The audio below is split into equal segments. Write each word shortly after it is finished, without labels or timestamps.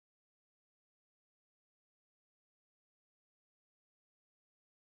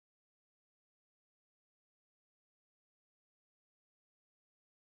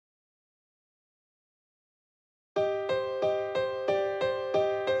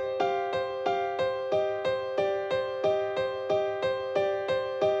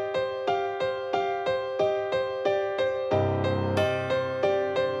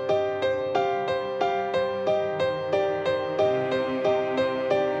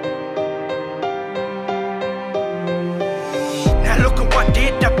what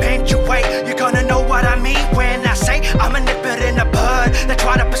did eventuate. You're gonna know what I mean when I say I'm a nip it in the bud. They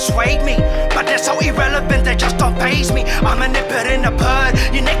try to persuade me, but they're so irrelevant, they just don't faze me. I'm a nip it in the bud.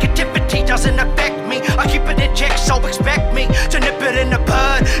 Your negativity doesn't affect me. I keep it in check, so expect me to nip it in the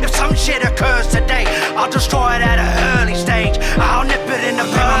bud. If some shit occurs today, I'll destroy it at an early stage. I'll nip it in the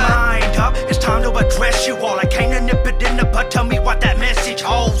bud. My mind up, it's time to address you all. I came to nip it in the bud. Tell me what that message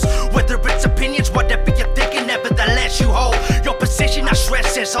holds. Whether it's opinions, whatever you're thinking, nevertheless you hold your position. I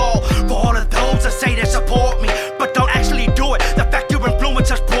stress is all for all of those that say they support me, but don't actually do it. The fact your influence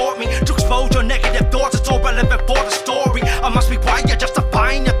has brought me to expose your negative thoughts. It's all relevant for the story. I must be why you're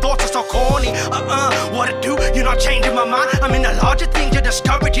justifying your thoughts are so corny. What to do? You're not changing my mind. I'm in the larger things you're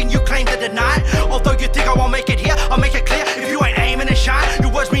discouraging. You claim to deny it. Although you think I won't make it here, I'll make it clear. If you ain't aiming to shine,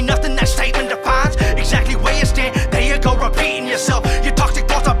 your words mean nothing. That statement defines exactly where you stand. There you go, repeating yourself. Your toxic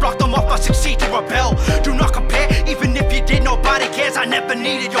thoughts, I block them off. I succeed to rebel. Do not compare. Even if you did, nobody cares. I never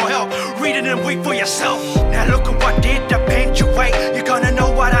needed your help. Read it and weep for yourself. Now look at what did eventuate. You're gonna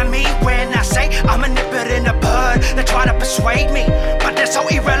know what I mean when I say I'm a nip it in the bud. They try to persuade me, but they're so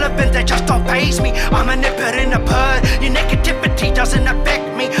irrelevant, they just don't faze me. I'm a nip it in the bud. Your negativity doesn't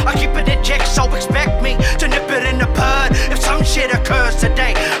affect me. I keep it in check, so expect me to nip it in the bud. If some shit occurs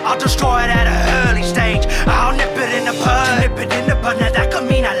today, I'll destroy it at an early stage. I'll nip it in the bud. Nip it in the bud. Now that could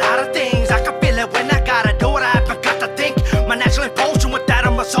mean a lot of things. I can feel it when I gotta do it. I haven't got to think. My natural impulsion with that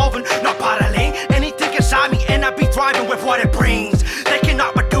I'm resolving, not bottling anything inside me, and I be thriving with what it brings. They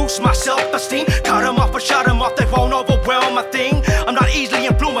cannot reduce my self-esteem. Cut them off or shut them off, they won't overwhelm my thing. I'm not easily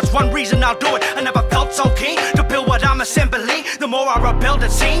influenced, one reason I'll do it. I never felt so keen to build what I'm assembling. The more I rebelled,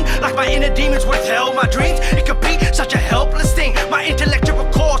 it seemed like my inner demons withheld my dreams. It could be such a helpless thing. My intellectual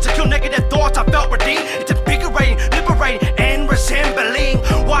cause to kill negative thoughts, I felt redeemed. It's invigorating, liberating, and resembling.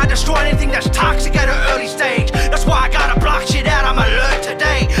 Why destroy anything that's toxic at an early stage? That's why I gotta block shit out, I'm alert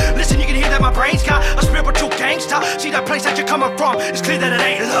today. Listen, you can hear that my brain's got a spiritual gangster. See that place that you're coming from, it's clear that it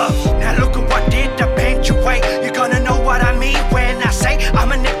ain't love. Now look at what did eventuate. You're gonna know what I mean when I say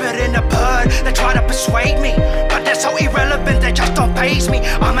I'm a nip it in the bud. They try to persuade me, but they're so irrelevant, they just don't faze me.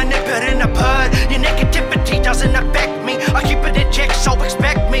 I'm a nip it in the bud. Your negativity doesn't affect me. I keep it in check, so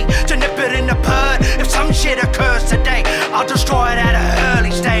expect me to nip it in the bud. If some shit occurs today, I'll destroy it at an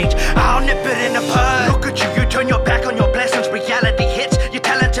early stage. I'll nip it in the bud. Look at you, you turn your back on your blessings. Reality hits. You're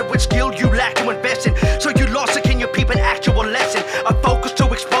talented with skill you lack to invest in. So you lost it, can you peep an actual lesson? A focus to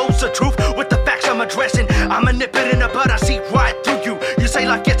expose the truth with the facts I'm addressing. I'm a nip it in the bud, I see right through you. You say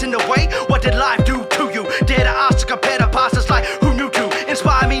life gets in the way, what did life do to you? Dare to ask to compare the past, it's like who knew to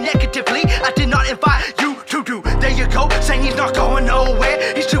inspire me negatively? I did not invite you to do. There you go, saying he's not going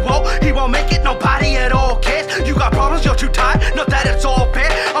nowhere. He's too old, he won't make it, nobody at all cares. You got problems, you're too tired, not that it's all fair.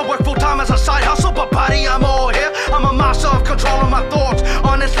 I work full time as a side hustle, but buddy, I'm all here. I'm a master of controlling my thoughts.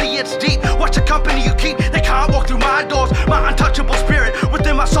 Honestly, it's deep. Watch the company you keep, they can't walk through my doors. My untouchable spirit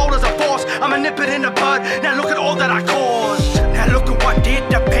within my soul is a force. I'm a nip it in the bud, now look at all that I caused. Now look at what did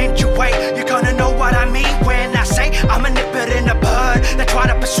eventuate. You're gonna know what I mean when I say I'm a nip it in the bud. They try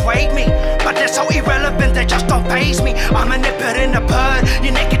to persuade me, but they're so irrelevant, they just don't faze me. I'm a nip it in the bud.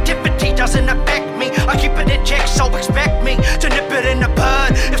 Your negativity doesn't affect me. I keep it in check, so expect me to nip it in the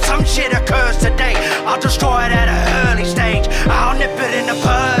bud. If some shit occurs today, I'll destroy it